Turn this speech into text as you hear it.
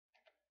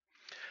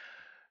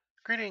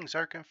Greetings,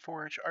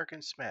 Arkenforge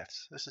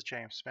Arkensmiths. This is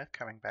James Smith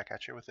coming back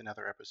at you with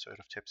another episode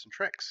of Tips and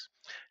Tricks.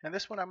 And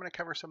this one I'm going to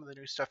cover some of the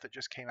new stuff that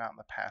just came out in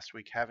the past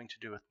week having to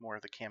do with more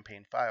of the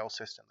campaign file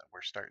system that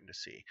we're starting to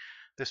see.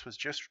 This was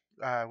just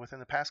within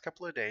the past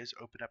couple of days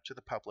opened up to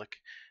the public,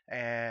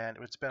 and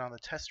it's been on the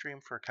test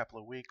stream for a couple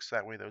of weeks.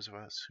 That way those of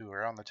us who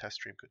are on the test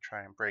stream could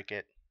try and break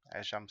it.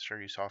 As I'm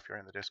sure you saw if you're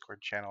in the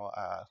Discord channel,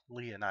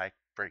 Lee and I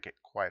break it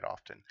quite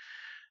often.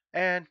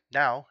 And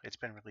now it's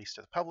been released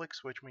to the public,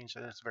 which means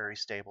that it's very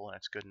stable and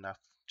it's good enough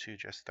to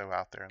just throw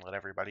out there and let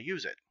everybody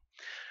use it.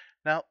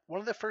 Now, one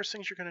of the first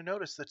things you're going to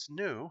notice that's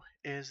new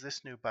is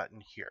this new button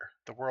here,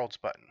 the Worlds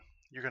button.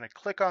 You're going to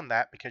click on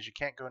that because you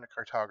can't go into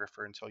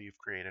Cartographer until you've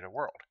created a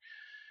world.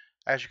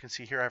 As you can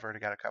see here, I've already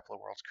got a couple of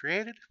worlds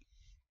created,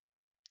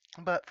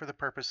 but for the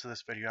purpose of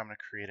this video, I'm going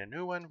to create a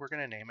new one. We're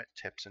going to name it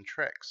Tips and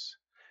Tricks.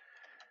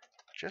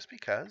 Just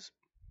because,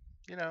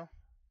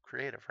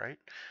 creative, right?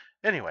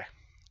 Anyway,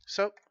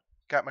 so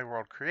got my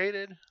world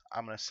created.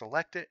 I'm going to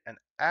select it, and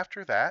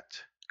after that,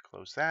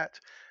 close that.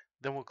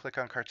 Then we'll click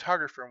on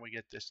Cartographer, and we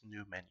get this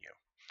new menu.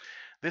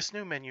 This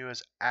new menu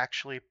is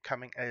actually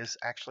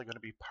going to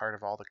be part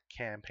of all the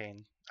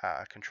campaign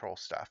control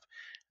stuff.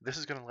 This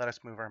is going to let us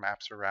move our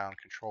maps around,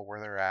 control where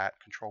they're at,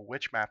 control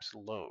which maps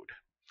load.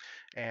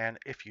 And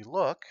if you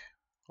look,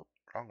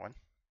 wrong one.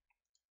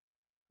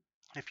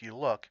 If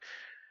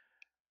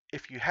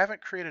you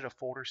haven't created a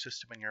folder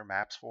system in your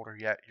maps folder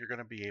yet, you're going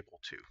to be able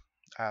to.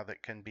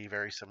 That can be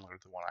very similar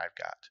to the one I've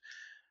got.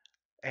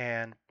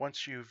 And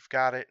once you've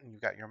got it and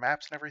you've got your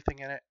maps and everything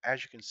in it,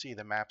 as you can see,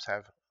 the maps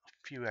have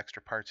a few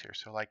extra parts here.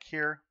 So like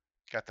here,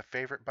 got the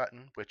favorite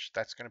button, which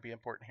that's going to be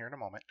important here in a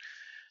moment.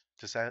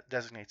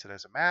 Designates it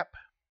as a map.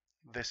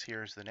 This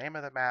here is the name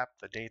of the map,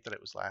 the date that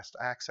it was last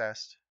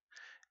accessed,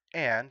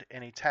 and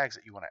any tags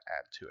that you want to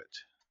add to it.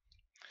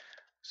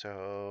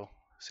 So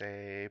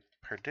say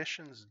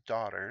Perdition's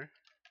Daughter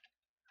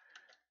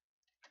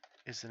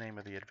is the name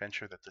of the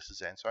adventure that this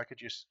is in. So I could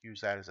just use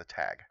that as a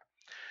tag.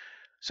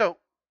 So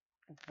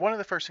one of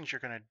the first things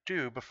you're going to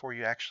do before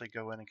you actually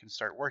go in and can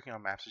start working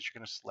on maps is you're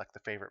going to select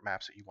the favorite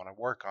maps that you want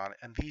to work on,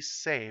 and these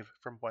save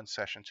from one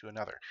session to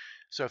another.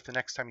 So if the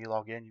next time you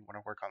log in you want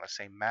to work on the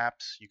same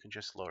maps, you can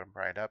just load them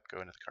right up,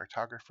 go into the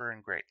Cartographer,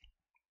 and great.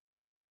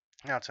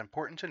 Now it's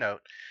important to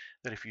note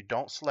that if you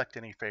don't select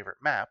any favorite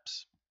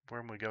maps,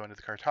 when we go into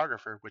the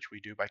Cartographer, which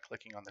we do by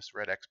clicking on this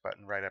red X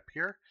button right up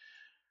here,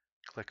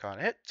 click on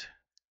it,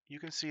 you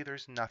can see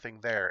there's nothing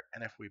there.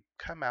 And if we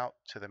come out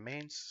to the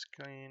main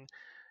screen,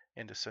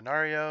 into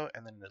scenario,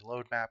 and then the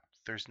load map,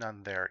 there's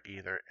none there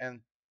either. And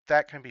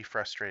that can be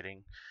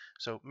frustrating.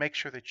 So make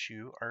sure that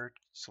you are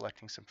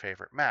selecting some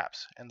favorite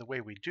maps. And the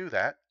way we do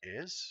that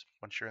is,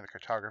 once you're in the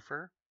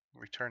Cartographer,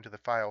 return to the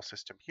file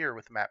system here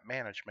with map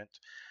management,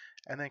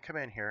 and then come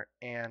in here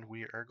and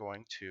we are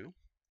going to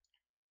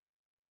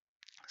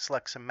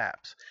select some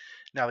maps.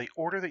 Now the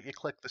order that you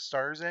click the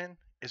stars in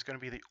is going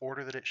to be the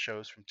order that it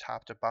shows from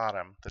top to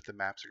bottom that the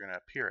maps are going to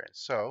appear in.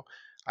 So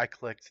I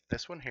clicked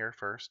this one here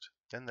first,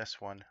 then this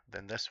one,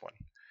 then this one.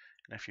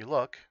 And if you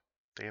look,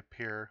 they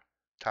appear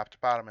top to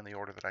bottom in the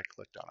order that I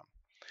clicked on them.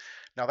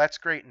 Now that's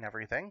great and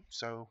everything,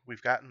 so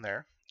we've gotten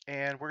there.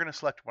 And we're going to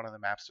select one of the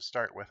maps to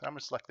start with. I'm going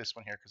to select this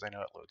one here because I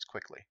know it loads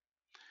quickly.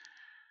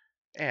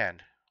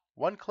 And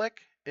one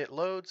click, it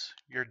loads,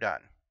 you're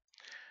done.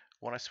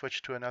 Want to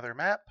switch to another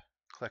map?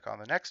 Click on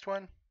the next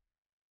one.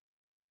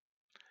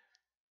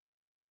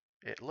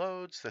 It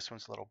loads. This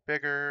one's a little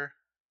bigger,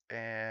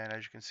 and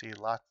as you can see,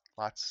 lots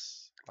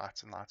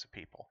and lots of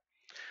people.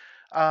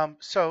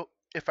 So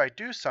if I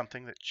do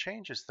something that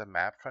changes the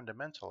map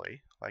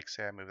fundamentally, like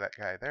say I move that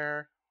guy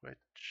there, which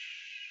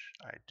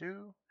I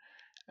do,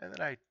 and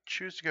then I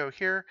choose to go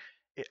here,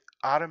 it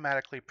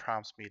automatically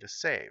prompts me to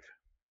save.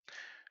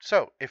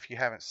 So if you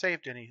haven't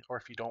saved any, or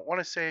if you don't want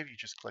to save, you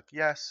just click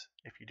yes.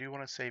 If you do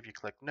want to save, you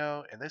click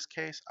no. In this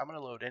case, I'm going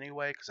to load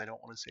anyway because I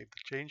don't want to save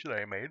the change that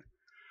I made.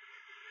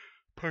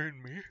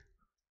 Pardon me.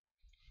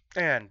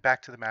 And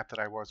back to the map that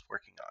I was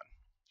working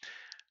on.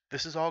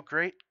 This is all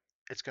great.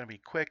 It's going to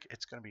be quick.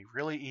 It's going to be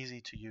really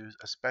easy to use,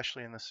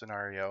 especially in the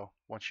scenario.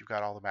 Once you've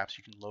got all the maps,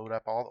 you can load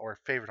up or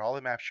favorite all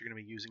the maps you're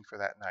going to be using for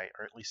that night,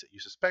 or at least that you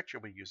suspect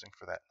you'll be using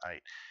for that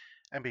night,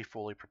 and be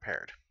fully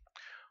prepared.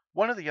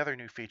 One of the other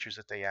new features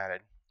that they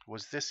added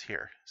was this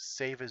here,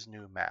 save as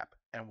new map.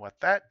 And what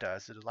that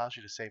does, it allows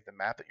you to save the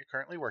map that you're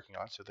currently working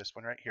on. So this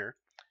one right here,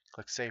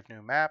 click save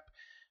new map,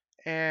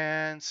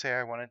 and say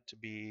I want it to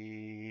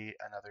be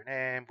another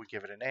name. We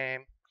give it a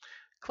name,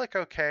 click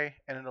OK,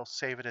 and it'll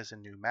save it as a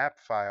new map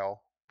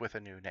file with a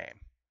new name.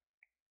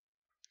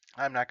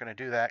 I'm not going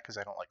to do that because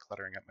I don't like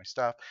cluttering up my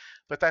stuff,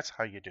 but that's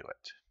how you do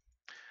it.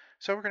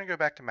 So we're going to go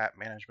back to map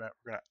management.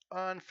 We're going to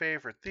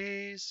unfavorite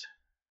these.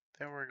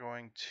 Then we're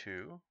going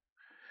to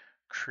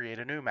create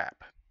a new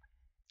map.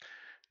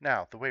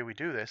 Now, the way we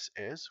do this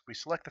is we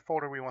select the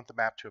folder we want the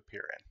map to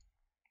appear in.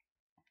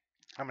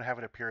 I'm going to have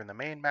it appear in the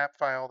main map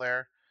file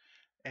there,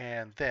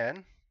 and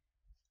then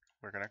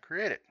we're going to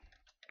create it.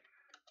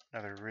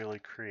 Another really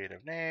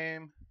creative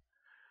name,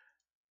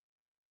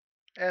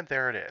 and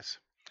there it is.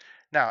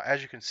 Now,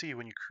 as you can see,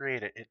 when you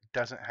create it, it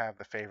doesn't have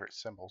the favorite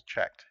symbol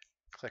checked.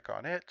 Click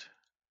on it,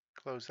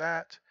 close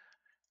that,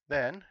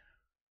 then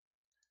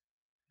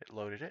it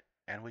loaded it,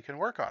 and we can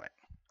work on it.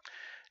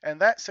 And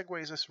that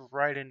segues us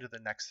right into the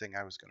next thing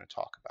I was going to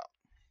talk about.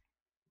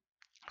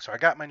 So I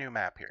got my new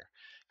map here.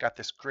 Got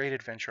this great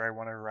adventure I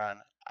want to run.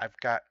 I've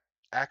got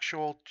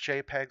actual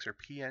JPEGs or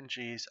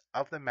PNGs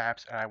of the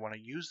maps, and I want to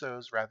use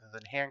those rather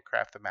than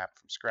handcraft the map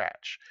from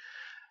scratch.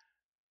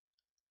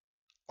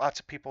 Lots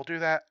of people do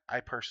that.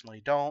 I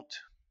personally don't,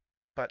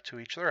 but to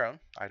each their own.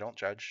 I don't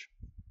judge.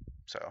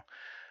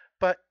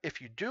 But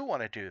if you do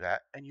want to do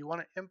that and you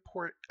want to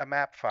import a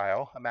map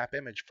file, a map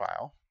image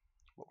file,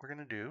 what we're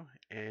going to do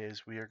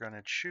is we are going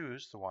to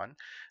choose the one.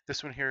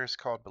 This one here is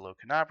called Below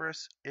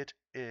Canabras. It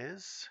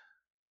is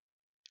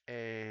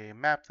a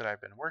map that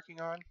I've been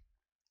working on,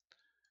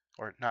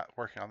 or not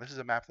working on. This is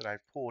a map that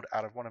I've pulled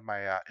out of one of my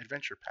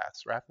adventure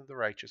paths, Wrath of the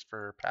Righteous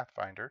for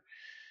Pathfinder.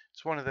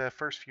 It's one of the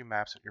first few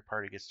maps that your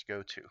party gets to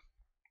go to.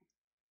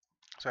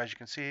 So as you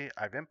can see,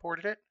 I've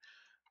imported it.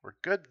 We're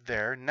good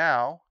there.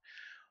 Now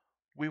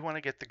we want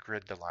to get the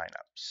grid to line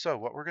up. So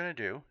what we're going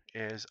to do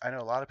is, I know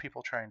a lot of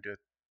people try and do it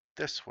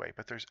this way,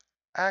 but there's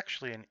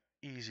actually an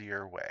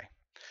easier way.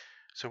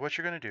 So what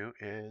you're going to do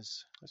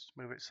is, let's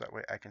move it so that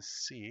way I can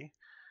see.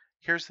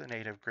 Here's the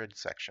native grid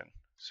section.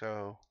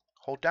 So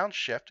hold down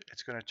shift,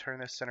 it's going to turn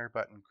this center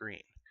button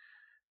green.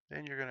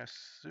 Then you're going to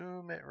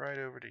zoom it right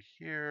over to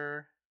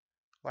here,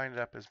 line it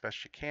up as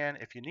best you can.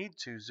 If you need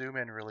to, zoom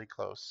in really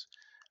close.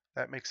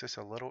 That makes this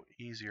a little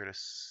easier to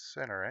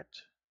center it.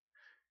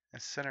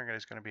 And centering it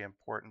is going to be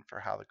important for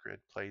how the grid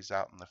plays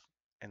out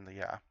in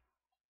the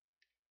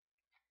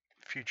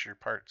future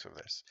parts of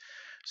this.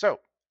 So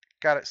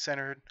got it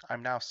centered.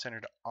 I'm now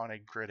centered on a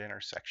grid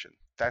intersection.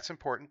 That's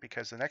important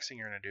because the next thing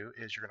you're going to do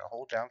is you're going to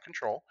hold down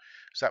control,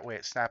 so that way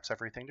it snaps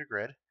everything to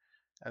grid,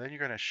 and then you're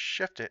going to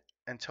shift it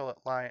until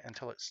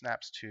it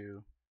snaps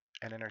to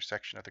an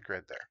intersection of the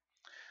grid there.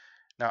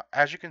 Now,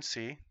 as you can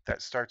see,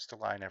 that starts to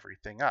line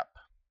everything up,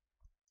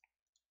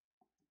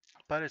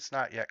 but it's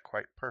not yet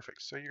quite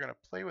perfect. So you're going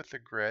to play with the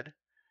grid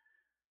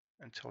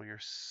until your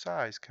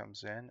size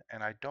comes in,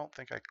 and I don't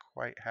think I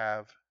quite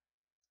have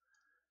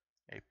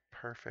a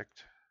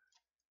perfect.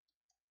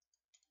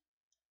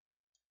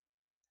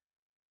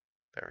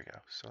 There we go.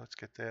 So let's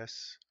get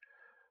this,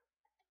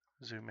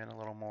 zoom in a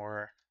little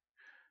more.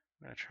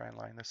 I'm going to try and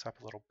line this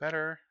up a little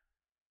better.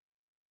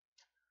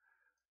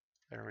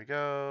 There we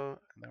go.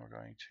 And then we're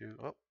going to,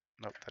 oh,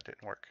 nope, that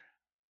didn't work.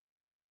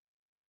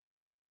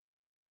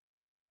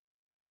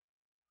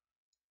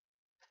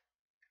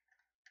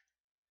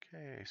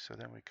 Okay, so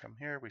then we come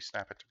here, we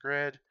snap it to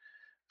grid,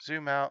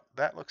 zoom out.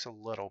 That looks a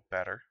little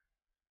better.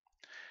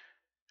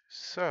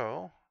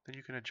 So then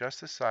you can adjust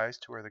the size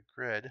to where the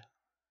grid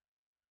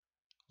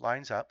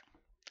lines up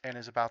and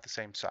is about the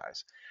same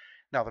size.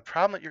 Now the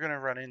problem that you're going to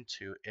run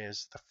into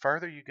is the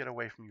farther you get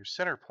away from your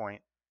center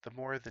point, the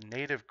more the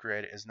native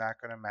grid is not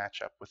going to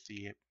match up with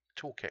the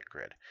Toolkit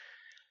grid.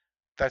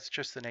 That's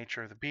just the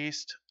nature of the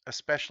beast,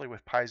 especially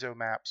with Paizo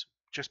maps,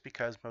 just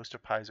because most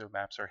of Paizo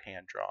maps are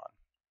hand drawn.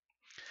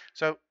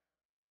 So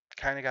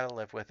kind of got to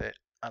live with it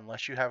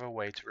unless you have a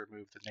way to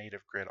remove the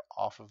native grid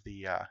off of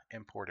the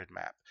imported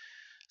map.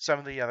 Some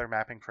of the other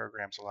mapping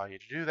programs allow you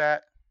to do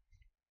that,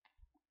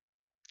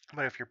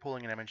 but if you're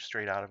pulling an image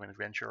straight out of an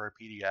adventure or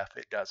a PDF,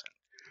 it doesn't.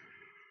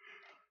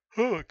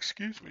 Oh,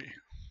 excuse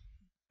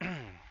me.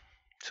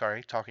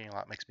 Sorry, talking a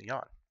lot makes me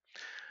yawn.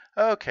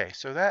 Okay,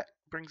 so that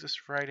brings us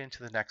right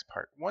into the next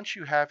part. Once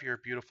you have your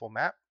beautiful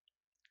map,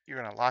 you're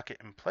going to lock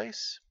it in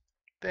place.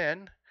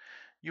 Then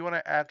you want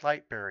to add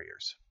light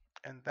barriers,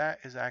 and that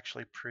is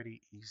actually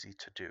pretty easy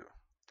to do.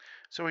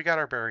 So we got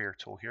our barrier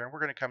tool here, and we're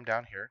going to come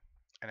down here,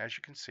 and as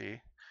you can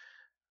see,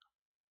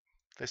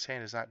 this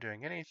hand is not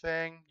doing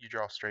anything. You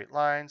draw straight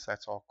lines,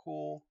 that's all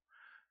cool.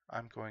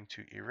 I'm going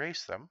to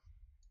erase them.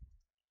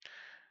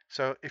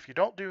 So if you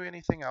don't do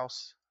anything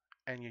else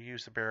and you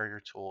use the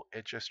barrier tool,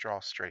 it just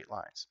draws straight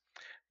lines.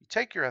 You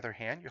take your other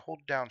hand, you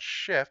hold down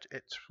shift,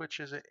 it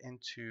switches it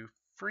into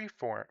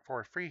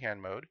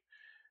freehand mode,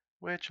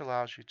 which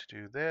allows you to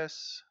do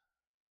this.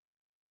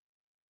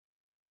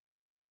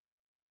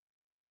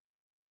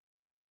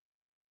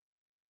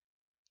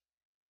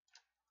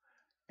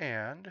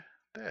 And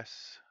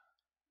this.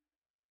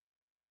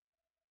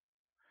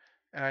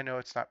 And I know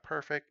it's not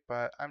perfect,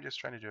 but I'm just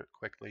trying to do it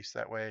quickly so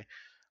that way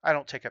I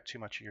don't take up too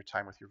much of your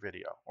time with your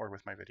video or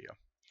with my video.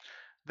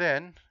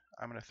 Then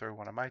I'm going to throw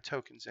one of my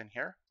tokens in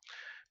here.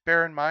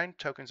 Bear in mind,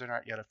 tokens are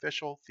not yet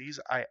official. These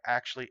I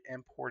actually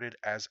imported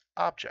as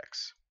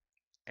objects.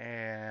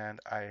 And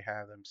I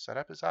have them set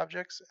up as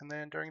objects, and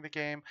then during the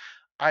game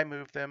I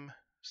move them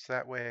so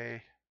that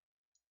way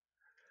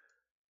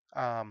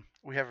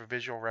we have a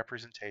visual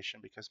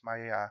representation, because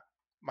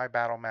my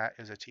battle mat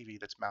is a TV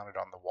that's mounted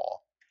on the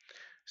wall.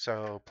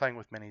 So playing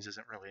with minis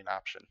isn't really an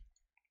option.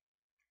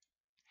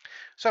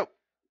 So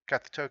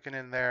got the token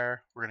in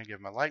there. We're going to give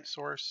them a light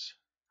source.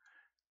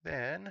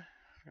 Then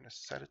we're going to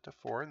set it to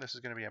 4, and this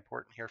is going to be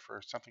important here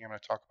for something I'm going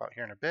to talk about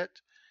here in a bit.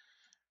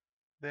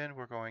 Then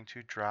we're going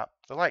to drop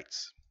the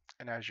lights.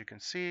 And as you can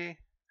see,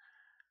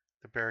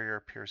 the barrier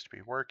appears to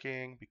be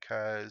working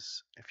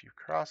because if you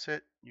cross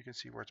it, you can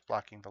see where it's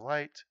blocking the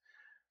light.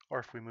 Or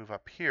if we move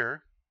up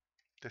here,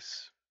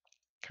 this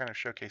kind of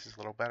showcases a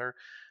little better.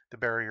 The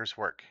barriers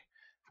work.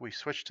 If we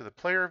switch to the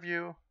player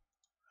view,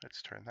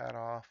 let's turn that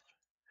off.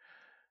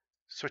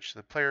 Switch to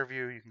the player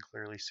view, you can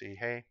clearly see,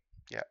 hey,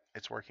 yeah,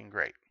 it's working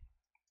great.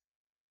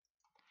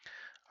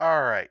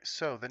 All right,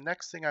 so the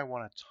next thing I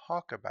want to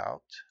talk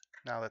about,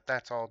 now that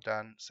that's all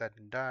done, said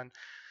and done,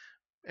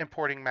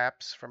 importing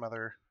maps from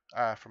other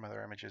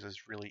images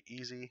is really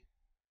easy.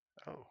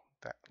 Oh,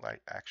 that light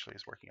actually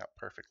is working out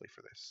perfectly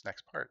for this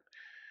next part.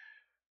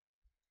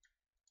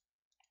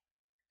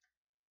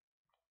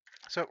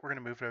 So we're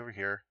going to move it over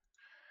here.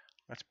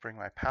 Let's bring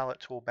my palette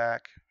tool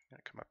back. I'm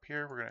going to come up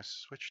here. We're going to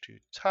switch to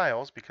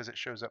tiles because it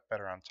shows up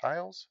better on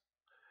tiles.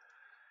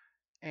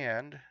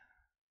 And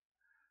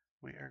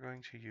we are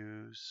going to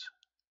use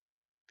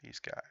these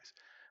guys.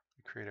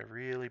 We create a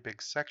really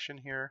big section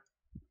here.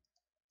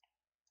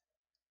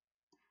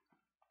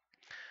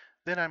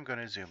 Then I'm going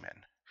to zoom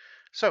in.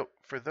 So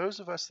for those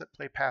of us that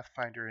play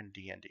Pathfinder and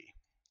D&D,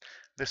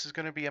 this is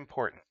going to be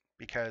important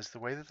because the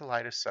way that the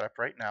light is set up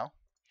right now,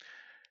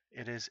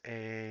 it is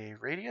a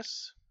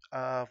radius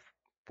of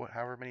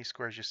however many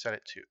squares you set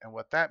it to. And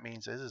what that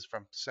means is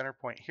from center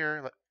point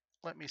here,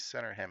 let me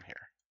center him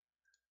here.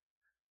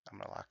 I'm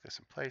going to lock this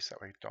in place, that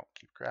way you don't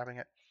keep grabbing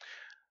it,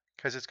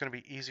 because it's going to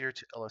be easier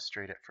to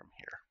illustrate it from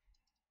here.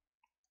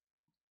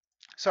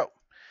 So,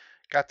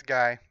 got the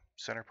guy,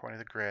 center point of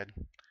the grid,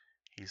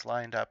 he's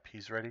lined up,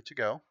 he's ready to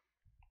go.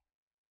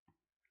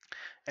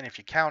 And if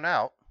you count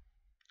out,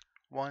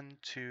 1,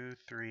 2,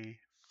 3,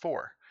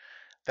 4.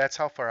 That's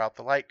how far out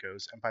the light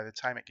goes, and by the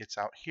time it gets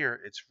out here,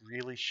 it's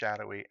really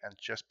shadowy, and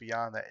just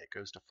beyond that, it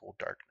goes to full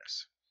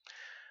darkness.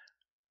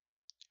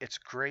 It's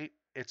great,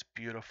 it's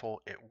beautiful,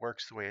 it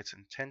works the way it's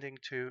intending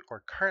to,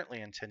 or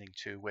currently intending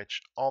to,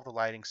 which all the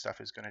lighting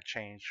stuff is going to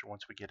change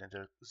once we get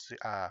into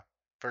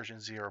version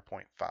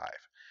 0.5.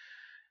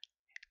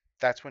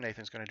 That's when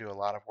Nathan's going to do a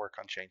lot of work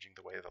on changing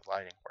the way the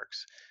lighting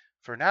works.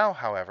 For now,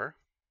 however,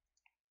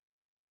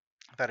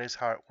 that is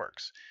how it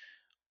works,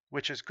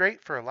 which is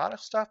great for a lot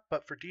of stuff,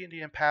 but for D&D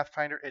and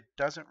Pathfinder, it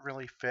doesn't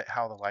really fit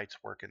how the lights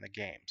work in the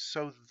game.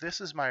 So this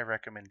is my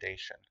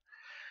recommendation,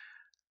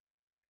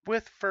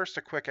 with first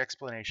a quick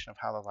explanation of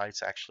how the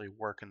lights actually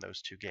work in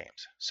those two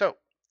games. So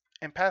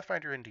in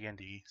Pathfinder and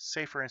D&D,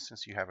 say for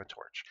instance you have a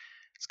torch.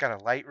 It's got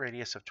a light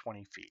radius of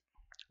 20 feet.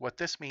 What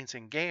this means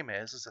in game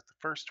is that the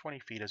first 20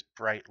 feet is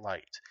bright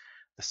light.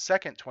 The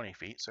second 20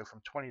 feet, so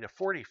from 20 to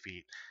 40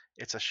 feet,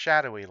 it's a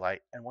shadowy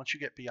light, and once you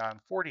get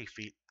beyond 40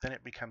 feet, then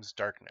it becomes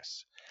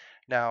darkness.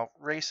 Now,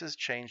 races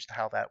changed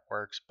how that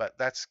works, but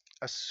that's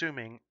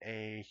assuming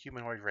a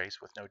humanoid race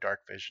with no dark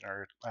vision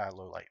or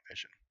low light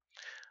vision.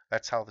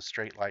 That's how the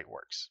straight light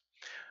works.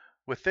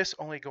 With this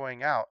only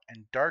going out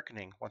and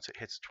darkening once it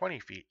hits 20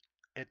 feet,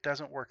 it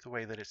doesn't work the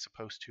way that it's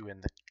supposed to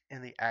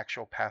in the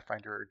actual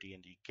Pathfinder or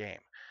D&D game.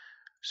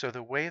 So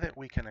the way that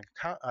we can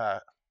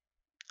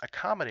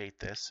accommodate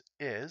this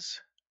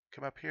is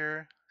come up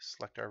here,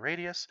 select our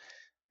radius,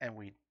 and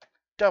we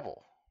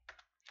double.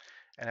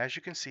 And as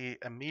you can see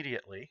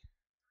immediately,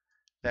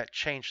 that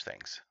changed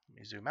things. Let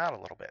me zoom out a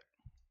little bit.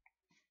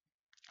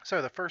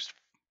 So the first,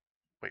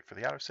 wait for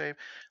the autosave,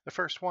 the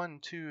first 1,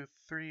 2,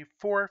 3,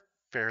 4,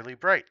 fairly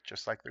bright,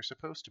 just like they're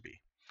supposed to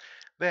be.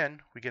 Then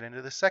we get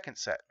into the second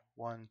set,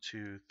 1,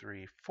 2,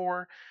 3,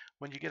 4.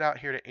 When you get out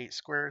here to 8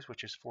 squares,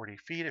 which is 40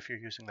 feet if you're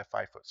using the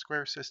 5-foot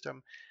square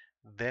system,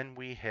 then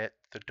we hit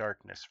the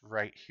darkness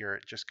right here.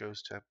 It just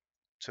goes to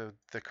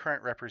the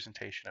current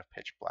representation of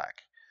pitch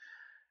black.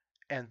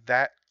 And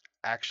that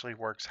actually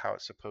works how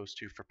it's supposed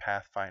to for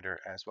Pathfinder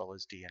as well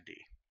as D&D.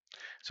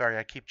 Sorry,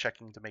 I keep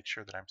checking to make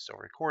sure that I'm still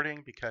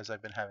recording because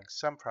I've been having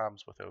some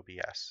problems with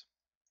OBS.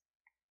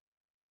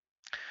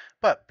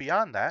 But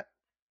beyond that,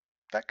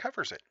 that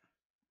covers it.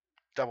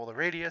 Double the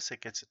radius,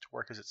 it gets it to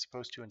work as it's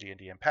supposed to in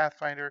D&D and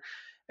Pathfinder,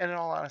 and in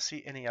all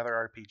honesty, any other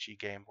RPG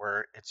game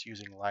where it's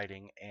using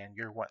lighting and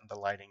you're wanting the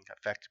lighting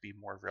effect to be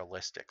more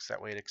realistic. So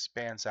that way it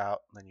expands out,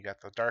 and then you got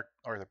the dark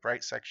or the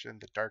bright section,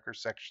 the darker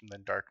section,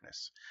 then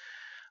darkness.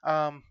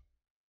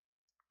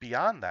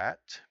 Beyond that,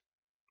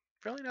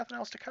 really nothing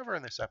else to cover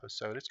in this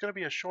episode. It's going to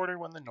be a shorter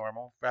one than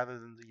normal, rather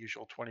than the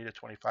usual 20 to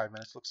 25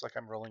 minutes. Looks like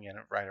I'm rolling in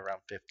at right around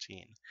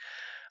 15.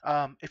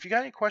 If you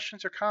got any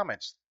questions or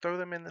comments, throw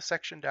them in the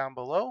section down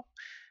below.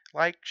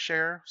 Like,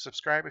 share,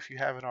 subscribe if you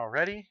haven't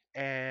already,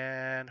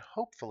 and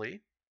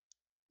hopefully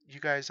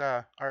you guys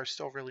are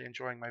still really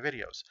enjoying my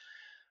videos.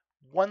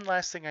 One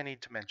last thing I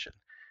need to mention.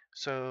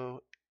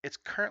 So it's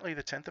currently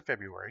the 10th of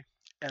February.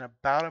 In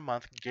about a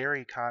month,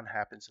 GaryCon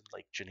happens in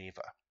Lake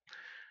Geneva.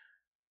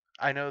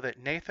 I know that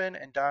Nathan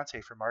and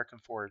Dante from Ark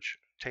and Forge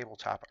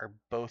Tabletop are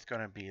both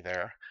going to be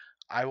there.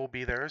 I will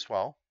be there as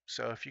well.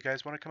 So if you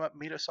guys want to come up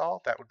and meet us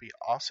all, that would be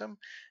awesome.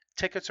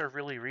 Tickets are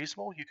really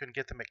reasonable. You can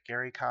get them at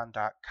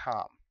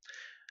garycon.com.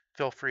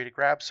 Feel free to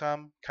grab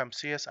some. Come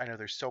see us. I know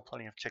there's still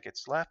plenty of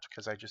tickets left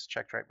because I just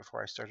checked right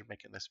before I started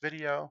making this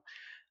video.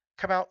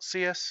 Come out,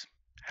 see us,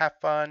 have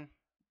fun,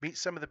 meet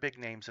some of the big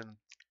names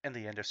in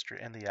the industry,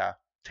 in the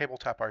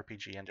tabletop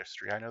RPG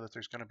industry. I know that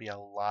there's going to be a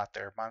lot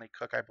there. Monty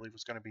Cook, I believe,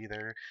 is going to be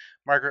there.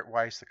 Margaret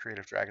Weiss, the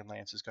creator of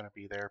Dragonlance, is going to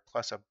be there,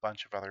 plus a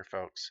bunch of other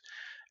folks.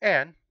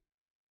 And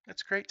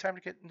it's a great time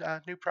to get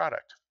new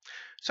product.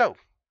 So,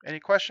 any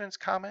questions,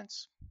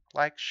 comments,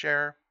 like,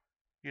 share,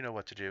 you know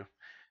what to do.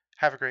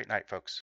 Have a great night, folks.